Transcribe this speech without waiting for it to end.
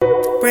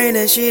Bring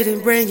that shit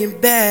and bring it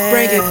back.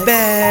 Bring it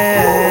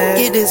back.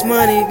 Get this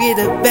money, get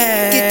it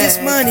back. Get this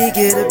money,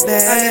 get it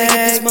back. I gotta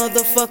get this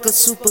motherfucker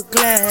super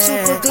glad.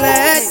 Super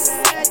glad.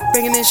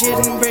 Bringing this shit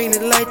and bringing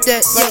it like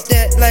that. Like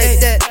that,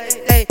 like that.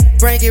 Hey,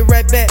 bring it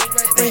right back.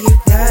 Bring it.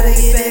 Gotta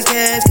get this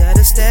cash,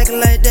 gotta stack it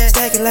like that.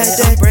 Stack it like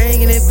that.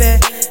 Bringing it back.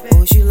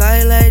 Oh, she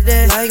like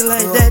that. Like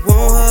that.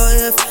 Want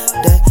her if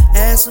that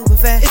ass super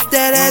fat. If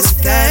that ass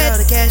fat. All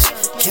the cash.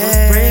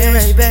 Bring it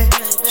right back.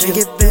 Bring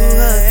it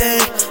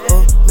back.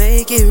 Oh,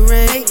 make it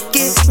rain.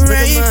 Get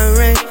rain. My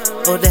rain.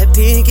 Oh, that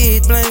pinky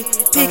blank.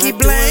 Pinky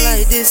blank.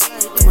 Like this.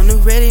 Come on, the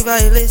ready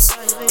violets.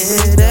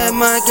 Yeah, that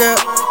my girl.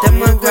 That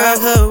my girl.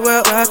 Her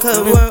world. Rock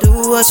her world.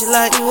 Do what she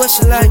like. Do what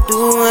she like.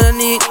 Do what I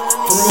need.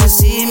 Wanna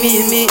see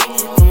me and me.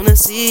 Wanna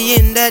see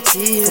you in that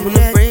tea.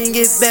 Wanna bring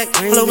it back.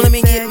 Hold on, let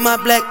me get my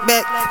black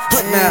back.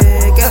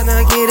 Yeah,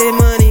 gotta get it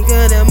money.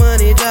 Got that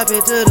money. Drop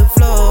it to the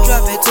floor.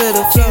 Drop it to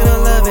the floor. She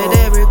gonna love it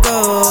every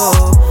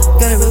go.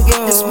 Gotta go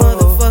get this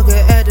motherfucker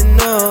at the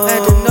nose.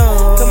 At the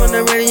nose. Come on,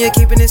 the radio,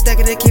 keeping it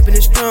stacking and keeping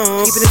it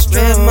strong. Keeping it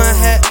strong. Grab my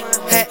hat.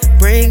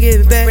 Bring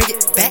it back. Bring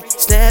it back.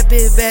 Snap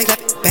it back. Snap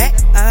it back.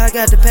 I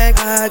got the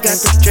pack. I got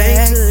the drink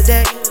to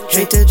that.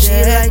 Drink to she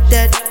like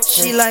that.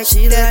 She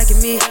liking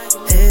me.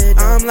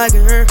 I'm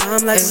liking her.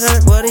 I'm liking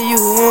her. What do you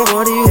want?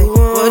 What do you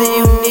want? What do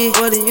you need?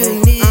 What do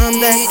you need? I'm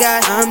that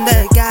guy. I'm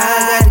that guy.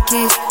 I got the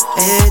keys.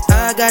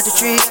 I got the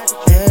trees.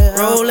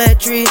 Roll that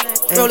tree.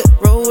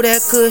 Roll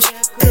that kush.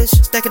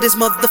 Stack of this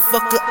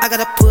motherfucker. I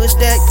gotta push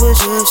that push.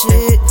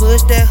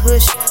 Push that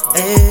hush.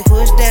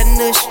 Push that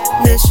nush.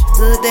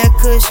 Stood that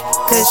kush.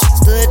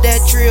 Stood that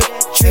trill.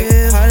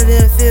 How did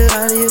it feel?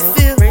 How do you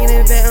feel? Bringing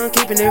it back. I'm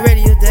keeping it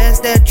ready. That's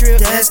that trill.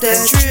 That's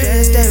that trill.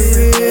 That's that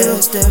real.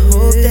 That's that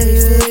hope that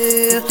you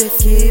feel.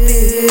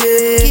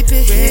 Keep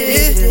it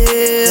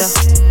here.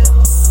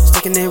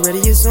 Sticking it ready,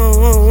 it's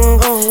on.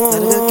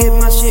 Gotta go get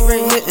my shit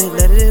right here and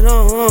let it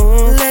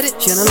on. Let it.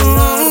 She don't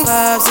love the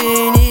vibes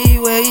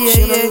anyway.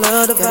 She don't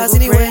love the vibes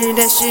anyway. Bring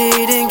that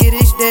shit and get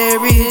it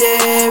every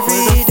day.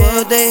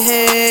 What they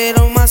had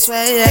on my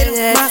swag.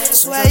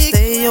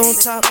 Stay on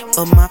top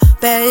of my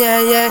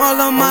bag. All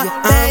on my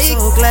bag. I'm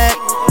so glad.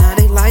 Now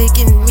they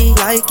liking me.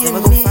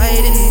 Never gon'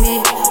 fighting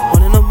me.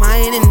 One of them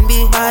minding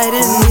me. I'm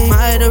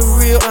the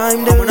real. I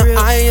am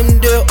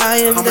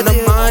the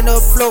mind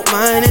of float.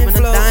 Mine and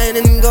flow.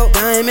 Diamond go.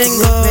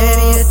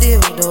 Ready a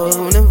deal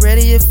though. When I'm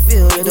ready, you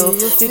feel though.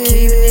 You keeping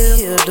it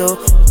here though.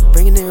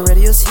 Bringing it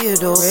radios here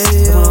though.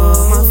 Come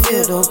on my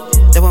field though.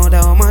 They want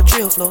that on my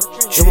drill flow.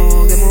 Come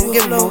on,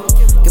 give more.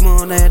 Give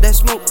on that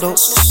smoke though.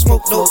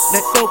 Smoke though.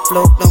 That dope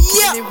flow. Don't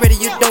keep it ready,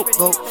 you dope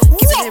go.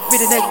 Keeping it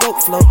ready, that dope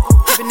flow.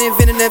 Keeping it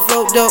fit in that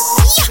flow though.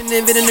 Keeping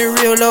it fit in the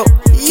real though.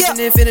 Keeping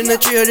it fit in the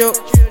trio though.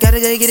 Gotta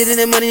go get it in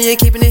that money and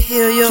keeping it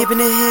here yo.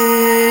 Keeping it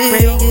here.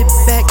 Bring it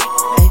back.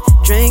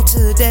 Drink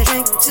to that.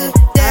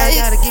 I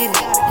gotta get it.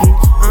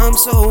 I'm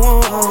so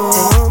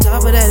on.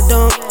 Top of that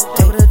dome.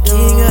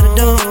 King of the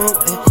dome.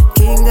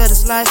 King of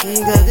this life.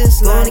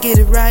 Gonna get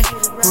it right.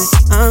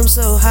 I'm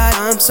so high.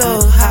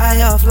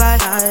 Off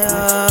life.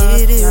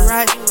 Get it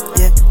right.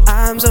 Yeah,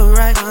 I'm so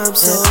right.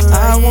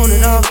 I want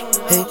it all.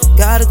 Hey,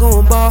 gotta go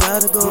and ball.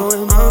 I'm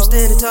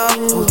standing tall.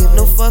 Don't give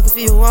no fuck if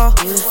you walk.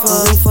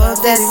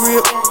 Fuck daddy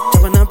real.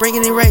 When I'm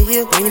bringing it right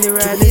here. Steady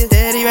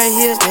right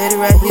here.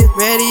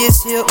 Ready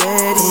is here.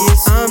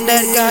 I'm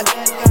that guy.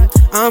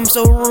 I'm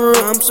so real.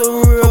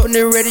 Open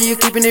it ready, you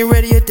keeping it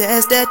ready.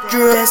 That's that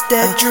drill. That's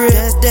that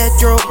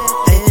dope.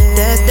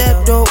 That's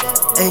that dope.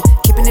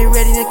 Keeping it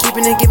ready and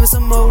keeping it, giving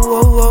some more.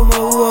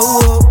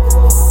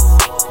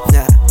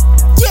 Nah.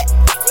 Yeah.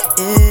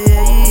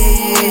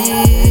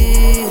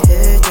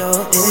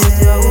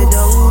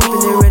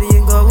 Keeping it ready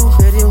and go.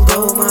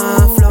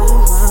 My flow.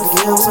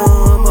 Give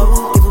some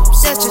more.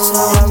 That's just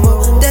how I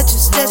go. That's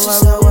just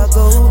how I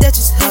go. That's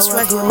just this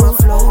right here, my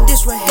flow.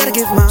 This right here, gotta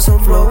give my some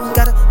flow.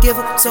 Gotta give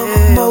up some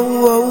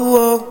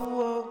more.